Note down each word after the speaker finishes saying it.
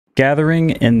Gathering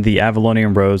in the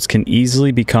Avalonian roads can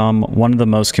easily become one of the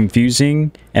most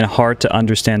confusing and hard to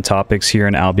understand topics here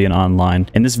in Albion Online.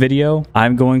 In this video,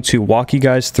 I'm going to walk you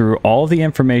guys through all the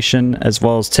information as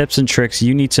well as tips and tricks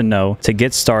you need to know to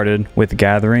get started with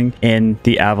gathering in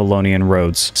the Avalonian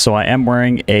roads. So I am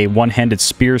wearing a one-handed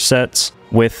spear set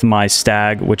with my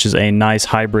stag, which is a nice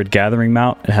hybrid gathering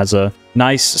mount. It has a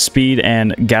nice speed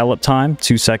and gallop time,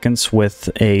 2 seconds, with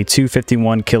a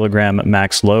 251 kilogram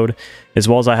max load, as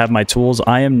well as I have my tools.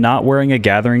 I am not wearing a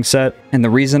gathering set, and the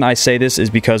reason I say this is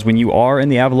because when you are in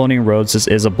the Avalonian roads, this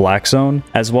is a black zone,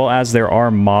 as well as there are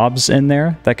mobs in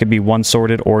there that could be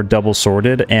one-sworded or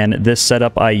double-sworded, and this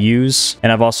setup I use,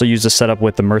 and I've also used a setup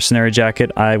with the mercenary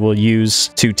jacket I will use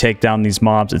to take down these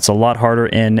mobs. It's a lot harder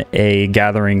in a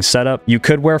gathering setup. You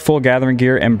could wear full gathering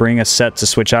gear and bring a set to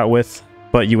switch out with,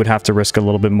 but you would have to risk a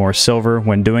little bit more silver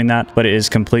when doing that, but it is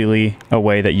completely a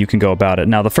way that you can go about it.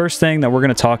 Now, the first thing that we're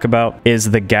going to talk about is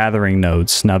the gathering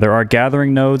nodes. Now, there are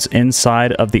gathering nodes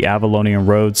inside of the Avalonian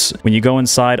roads. When you go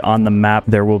inside on the map,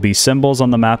 there will be symbols on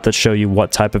the map that show you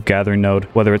what type of gathering node,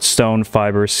 whether it's stone,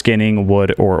 fiber, skinning,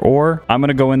 wood, or ore. I'm going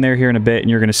to go in there here in a bit, and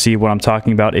you're going to see what I'm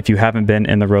talking about if you haven't been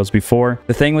in the roads before.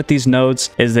 The thing with these nodes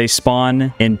is they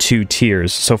spawn in 2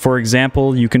 tiers. So, for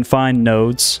example, you can find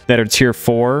nodes that are tier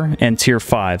 4 and tier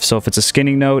 5. So if it's a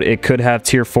skinning node, it could have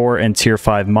tier 4 and tier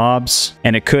 5 mobs,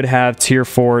 and it could have tier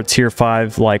 4, tier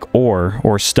 5 like ore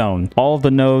or stone. All of the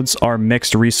nodes are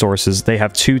mixed resources. They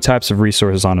have 2 types of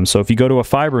resources on them. So if you go to a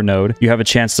fiber node, you have a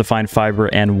chance to find fiber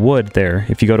and wood there.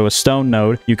 If you go to a stone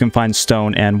node, you can find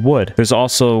stone and wood. There's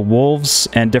also wolves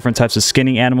and different types of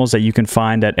skinning animals that you can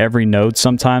find at every node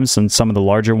sometimes, and some of the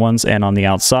larger ones and on the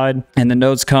outside. And the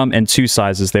nodes come in 2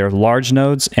 sizes. They are large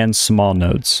nodes and small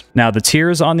nodes. Now, the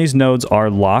tiers on these nodes are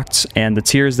locked, and the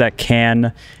tiers that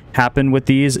can happen with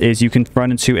these is you can run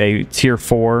into a tier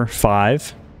 4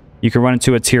 5, you can run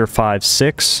into a tier 5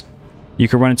 6, you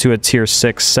can run into a tier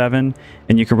 6 7,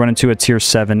 and you can run into a tier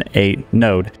 7 8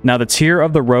 node. Now, the tier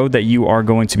of the road that you are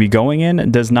going to be going in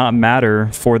does not matter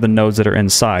for the nodes that are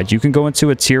inside. You can go into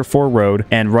a tier 4 road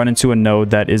and run into a node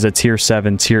that is a tier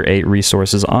 7 tier 8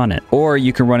 resources on it, or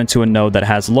you can run into a node that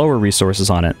has lower resources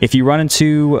on it. If you run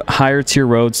into higher tier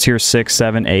roads, tier 6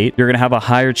 7 8, you're going to have a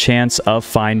higher chance of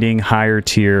finding higher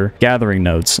tier gathering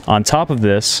nodes. On top of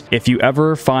this, if you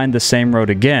ever find the same road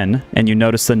again and you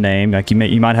notice the name, like you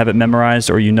might have it memorized,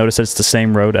 or you notice it's the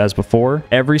same road as before,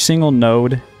 every single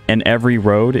node and every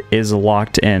road is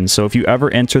locked in. So if you ever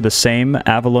enter the same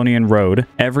Avalonian road,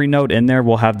 every node in there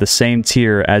will have the same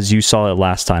tier as you saw it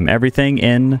last time. Everything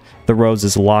in the roads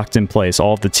is locked in place,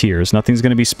 all of the tiers. Nothing's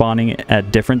going to be spawning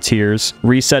at different tiers.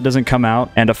 Reset doesn't come out,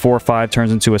 and a 4-5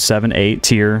 turns into a 7-8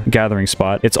 tier gathering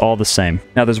spot. It's all the same.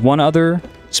 Now, there's one other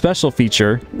special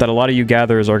feature that a lot of you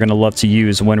gatherers are going to love to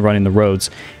use when running the roads,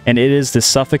 and it is the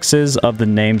suffixes of the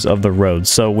names of the roads.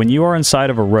 So when you are inside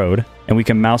of a road, and we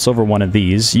can mouse over one of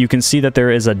these, you can see that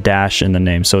there is a dash in the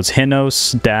name. So it's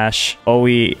Hinos dash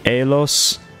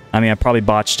Oielos. I mean, I probably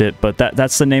botched it, but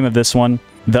that's the name of this one.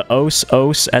 The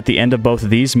os at the end of both of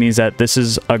these means that this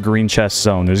is a green chest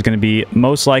zone. There's going to be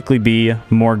most likely be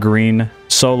more green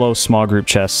solo small group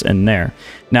chests in there.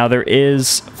 Now, there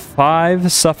is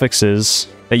 5 suffixes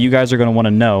that you guys are going to want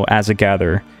to know as a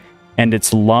gatherer, and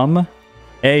it's lum,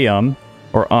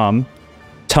 or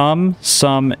tum,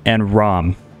 sum, and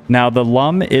ram. Now, the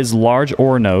lum is large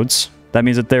ore nodes. That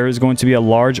means that there is going to be a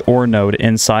large ore node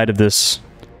inside of this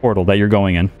portal that you're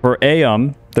going in. For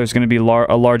there's going to be a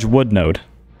large wood node.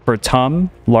 For tum,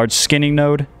 large skinning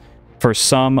node. For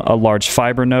sum, a large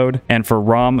fiber node. And for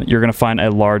ram, you're going to find a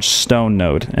large stone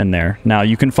node in there. Now,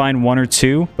 you can find 1 or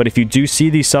 2, but if you do see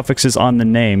these suffixes on the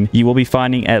name, you will be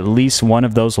finding at least one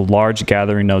of those large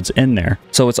gathering nodes in there.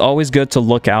 So it's always good to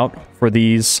look out for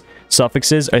these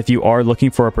suffixes if you are looking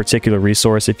for a particular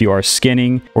resource. If you are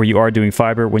skinning or you are doing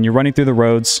fiber, when you're running through the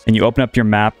roads and you open up your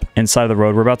map inside of the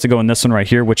road, we're about to go in this one right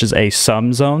here, which is a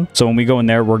sum zone. So when we go in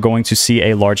there, we're going to see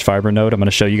a large fiber node. I'm going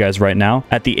to show you guys right now.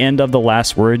 At the end of the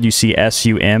last word, you see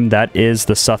SUM. That is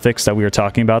the suffix that we were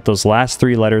talking about, those last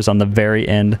 3 letters on the very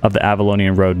end of the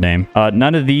Avalonian road name.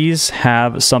 None of these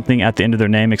have something at the end of their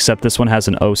name, except this one has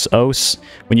an os.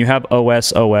 When you have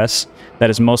os, that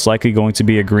is most likely going to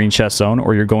be a green chest zone,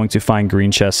 or you're going to find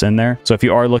green chests in there. So if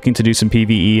you are looking to do some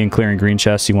PvE and clearing green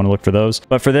chests, you want to look for those.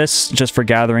 But for this, just for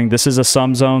gathering, this is a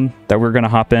sum zone that we're going to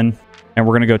hop in, and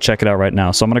we're going to go check it out right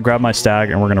now. So I'm going to grab my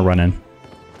stag, and we're going to run in.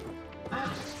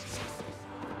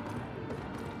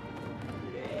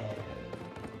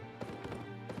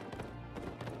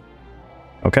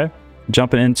 Okay,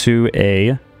 jumping into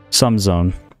a sum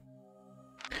zone.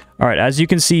 All right, as you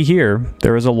can see here,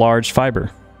 there is a large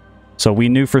fiber. So we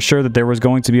knew for sure that there was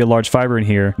going to be a large fiber in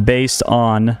here based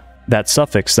on that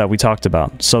suffix that we talked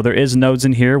about. So there is nodes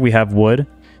in here. We have wood,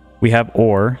 we have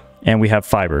ore, and we have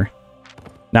fiber.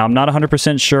 Now, I'm not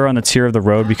 100% sure on the tier of the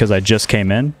road because I just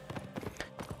came in.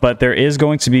 But there is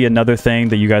going to be another thing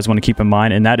that you guys want to keep in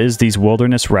mind, and that is these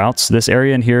wilderness routes. This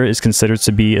area in here is considered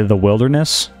to be the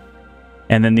wilderness.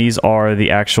 And then these are the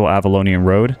actual Avalonian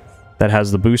road that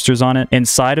has the boosters on it.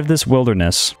 Inside of this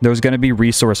wilderness, there's going to be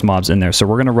resource mobs in there. So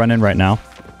we're going to run in right now,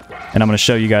 and I'm going to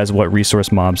show you guys what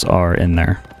resource mobs are in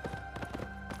there.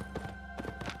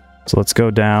 So let's go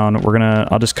down.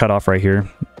 I'll just cut off right here.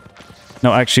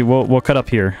 No, actually, we'll cut up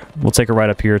here. We'll take it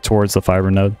right up here towards the fiber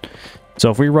node.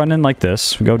 So if we run in like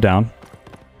this, we go down,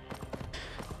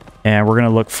 and we're going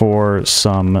to look for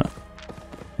some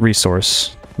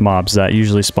resource mobs that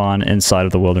usually spawn inside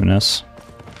of the wilderness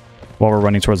while we're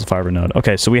running towards the fiber node.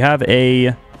 Okay, so we have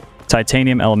a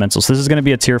titanium elemental. So this is going to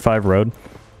be a tier 5 road.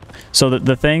 So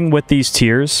the thing with these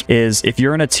tiers is if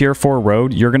you're in a tier 4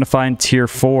 road, you're going to find tier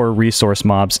 4 resource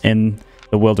mobs in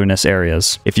the wilderness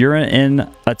areas. If you're in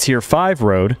a tier 5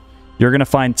 road, you're going to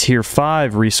find tier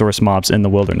 5 resource mobs in the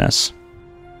wilderness.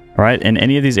 All right, in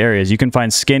any of these areas, you can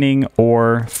find skinning,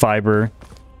 ore, fiber,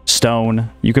 stone.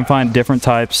 You can find different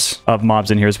types of mobs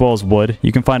in here, as well as wood.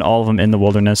 You can find all of them in the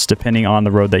wilderness, depending on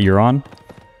the road that you're on.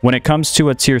 When it comes to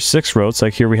a tier 6 road, so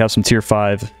like here we have some tier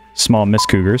 5 small mist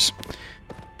cougars.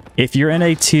 If you're in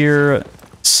a tier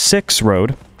 6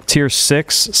 road, tier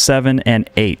 6, 7, and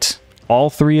 8, all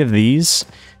three of these,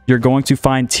 you're going to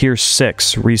find tier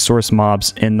 6 resource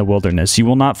mobs in the wilderness. You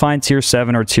will not find tier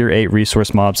 7 or tier 8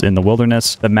 resource mobs in the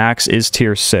wilderness. The max is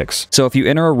tier 6. So if you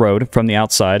enter a road from the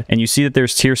outside and you see that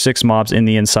there's tier 6 mobs in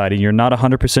the inside and you're not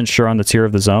 100% sure on the tier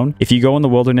of the zone, if you go in the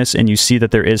wilderness and you see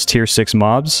that there is tier 6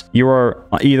 mobs, you are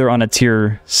either on a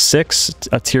tier 6,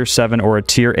 a tier 7, or a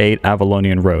tier 8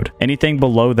 Avalonian road. Anything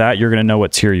below that, you're going to know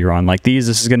what tier you're on. Like these,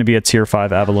 this is going to be a tier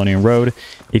 5 Avalonian road.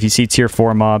 If you see tier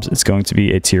 4 mobs, it's going to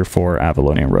be a tier 4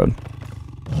 Avalonian road.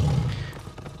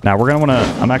 Now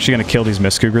I'm actually gonna kill these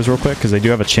mist cougars real quick because they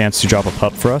do have a chance to drop a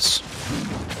pup for us.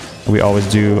 We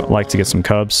always do like to get some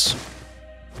cubs.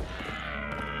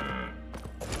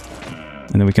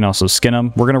 And then we can also skin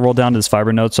them. We're gonna roll down to this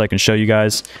fiber node so I can show you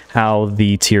guys how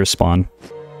the tiers spawn.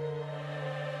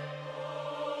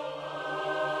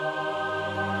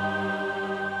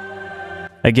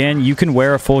 Again, you can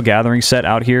wear a full gathering set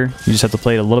out here. You just have to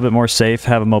play it a little bit more safe,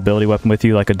 have a mobility weapon with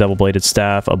you, like a double-bladed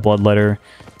staff, a bloodletter,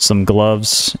 some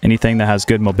gloves, anything that has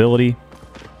good mobility.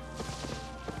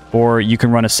 Or you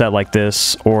can run a set like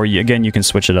this, or again, you can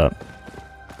switch it up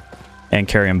and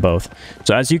carry them both.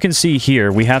 So as you can see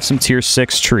here, we have some tier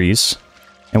 6 trees,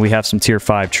 and we have some tier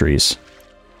 5 trees.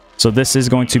 So this is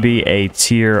going to be a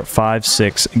tier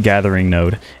 5-6 gathering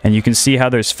node. And you can see how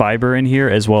there's fiber in here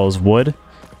as well as wood.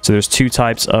 So there's two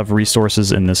types of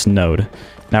resources in this node.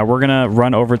 Now we're going to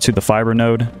run over to the fiber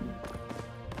node.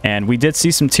 And we did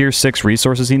see some tier 6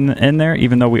 resources in there,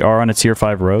 even though we are on a tier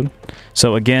 5 road.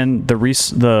 So again,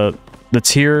 the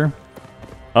tier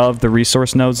of the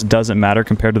resource nodes doesn't matter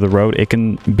compared to the road. It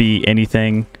can be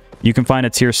anything. You can find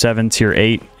a tier 7, tier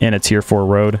 8, and a tier 4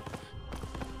 road.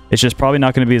 It's just probably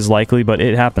not going to be as likely, but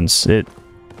it happens. It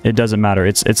doesn't matter.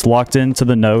 It's locked into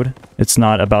the node. It's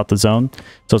not about the zone.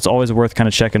 So it's always worth kind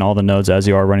of checking all the nodes as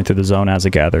you are running through the zone as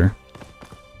a gatherer.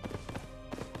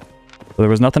 So there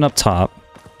was nothing up top.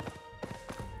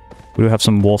 We do have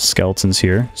some wolf skeletons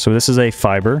here. So this is a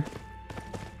fiber.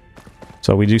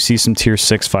 So we do see some tier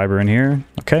 6 fiber in here.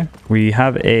 Okay. We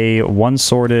have a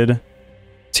one-sorted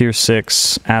tier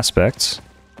 6 aspect.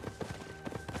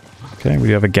 Okay, we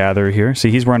have a gatherer here.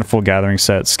 See, he's wearing a full gathering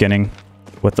set, skinning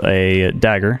with a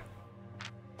dagger.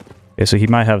 Okay, so he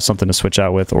might have something to switch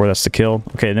out with, or that's to kill.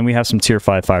 Okay, then we have some tier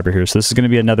 5 fiber here. So this is going to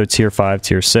be another tier 5,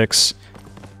 tier 6.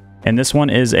 And this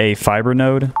one is a fiber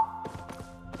node.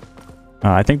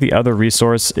 I think the other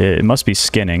resource, it must be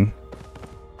skinning,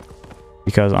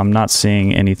 because I'm not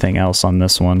seeing anything else on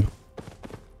this one.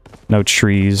 No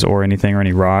trees or anything, or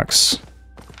any rocks.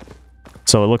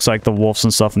 So it looks like the wolves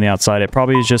and stuff on the outside. It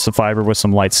probably is just a fiber with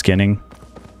some light skinning.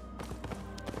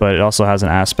 But it also has an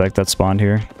aspect that spawned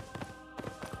here.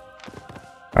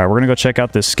 Alright, we're going to go check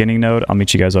out this skinning node. I'll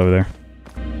meet you guys over there.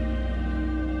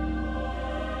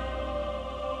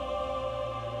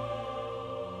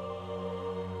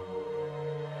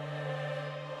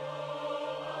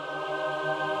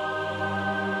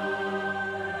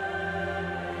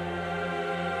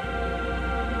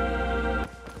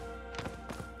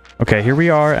 Okay, here we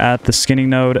are at the skinning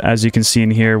node. As you can see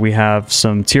in here, we have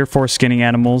some tier 4 skinning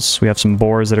animals. We have some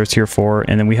boars that are tier 4,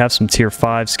 and then we have some tier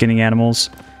 5 skinning animals,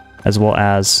 as well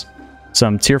as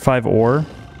some tier 5 ore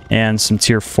and some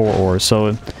tier 4 ores.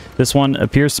 So this one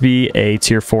appears to be a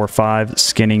tier 4-5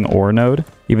 skinning ore node,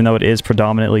 even though it is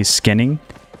predominantly skinning.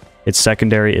 Its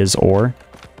secondary is ore.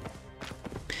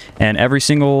 And every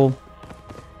single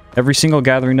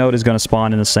gathering node is going to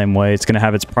spawn in the same way. It's going to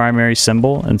have its primary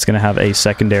symbol, and it's going to have a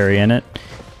secondary in it.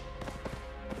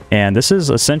 And this is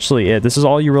essentially it. This is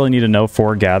all you really need to know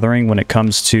for gathering when it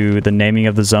comes to the naming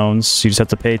of the zones. You just have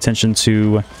to pay attention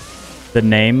to the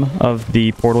name of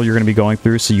the portal you're going to be going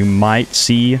through. So you might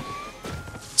see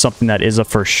something that is a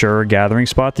for sure gathering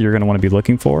spot that you're going to want to be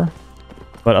looking for.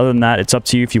 But other than that, it's up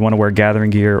to you if you want to wear gathering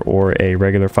gear or a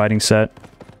regular fighting set.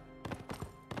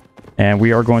 And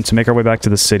we are going to make our way back to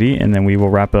the city, and then we will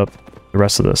wrap up the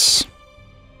rest of this.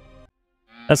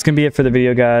 That's going to be it for the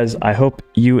video, guys. I hope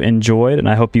you enjoyed, and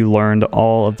I hope you learned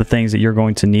all of the things that you're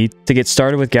going to need to get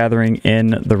started with gathering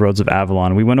in the Roads of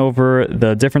Avalon. We went over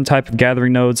the different type of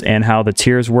gathering nodes and how the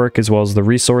tiers work, as well as the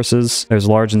resources. There's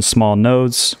large and small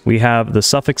nodes. We have the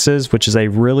suffixes, which is a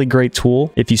really great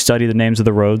tool. If you study the names of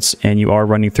the roads and you are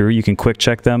running through, you can quick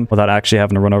check them without actually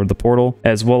having to run over the portal,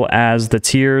 as well as the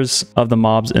tiers of the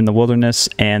mobs in the wilderness,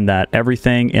 and that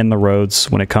everything in the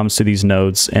roads when it comes to these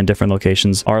nodes and different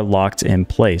locations are locked in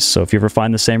place. So if you ever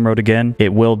find the same road again,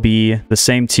 it will be the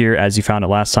same tier as you found it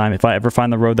last time. If I ever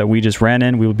find the road that we just ran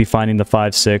in, we will be finding the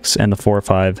 5-6 and the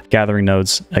 4-5 gathering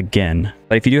nodes again.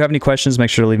 But if you do have any questions, make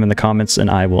sure to leave them in the comments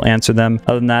and I will answer them.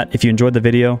 Other than that, if you enjoyed the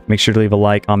video, make sure to leave a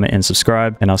like, comment, and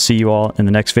subscribe. And I'll see you all in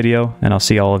the next video, and I'll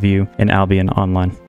see all of you in Albion Online.